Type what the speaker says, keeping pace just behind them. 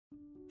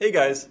Hey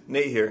guys,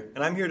 Nate here,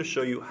 and I'm here to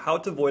show you how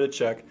to void a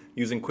check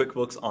using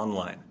QuickBooks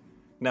Online.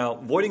 Now,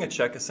 voiding a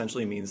check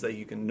essentially means that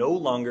you can no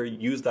longer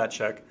use that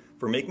check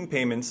for making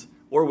payments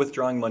or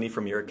withdrawing money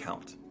from your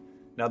account.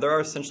 Now, there are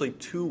essentially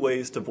two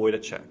ways to void a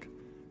check.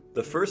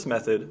 The first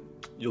method,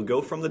 you'll go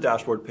from the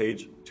dashboard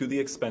page to the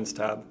Expense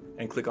tab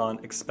and click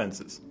on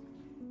Expenses.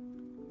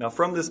 Now,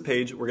 from this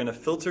page, we're going to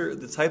filter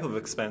the type of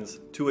expense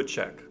to a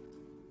check.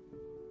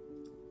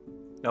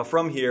 Now,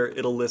 from here,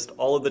 it'll list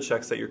all of the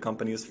checks that your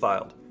company has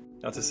filed.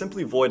 Now, to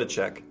simply void a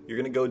check, you're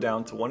going to go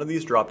down to one of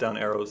these drop-down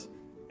arrows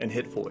and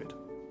hit Void.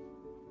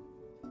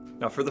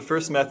 Now, for the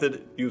first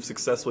method, you've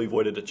successfully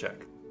voided a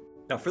check.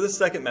 Now, for the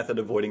second method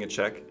of voiding a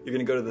check, you're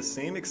going to go to the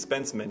same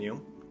expense menu,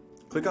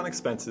 click on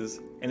Expenses,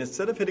 and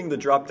instead of hitting the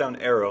drop-down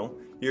arrow,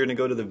 you're going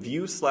to go to the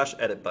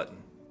View/Edit button.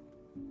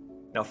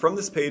 Now, from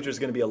this page, there's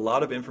going to be a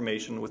lot of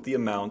information with the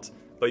amount,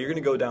 but you're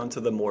going to go down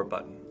to the More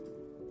button.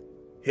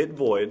 Hit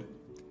Void,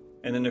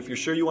 and then if you're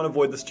sure you want to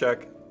void this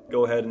check,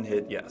 go ahead and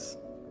hit Yes.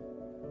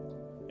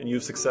 And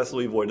you've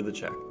successfully voided the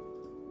check.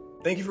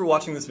 Thank you for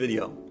watching this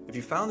video. If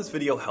you found this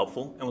video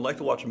helpful and would like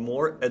to watch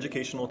more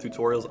educational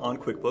tutorials on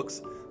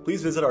QuickBooks,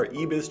 please visit our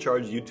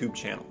EBizCharge YouTube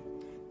channel.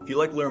 If you'd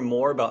like to learn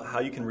more about how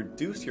you can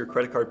reduce your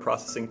credit card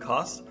processing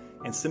costs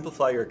and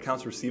simplify your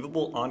accounts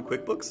receivable on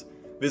QuickBooks,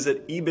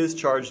 visit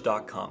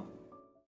EBizCharge.com.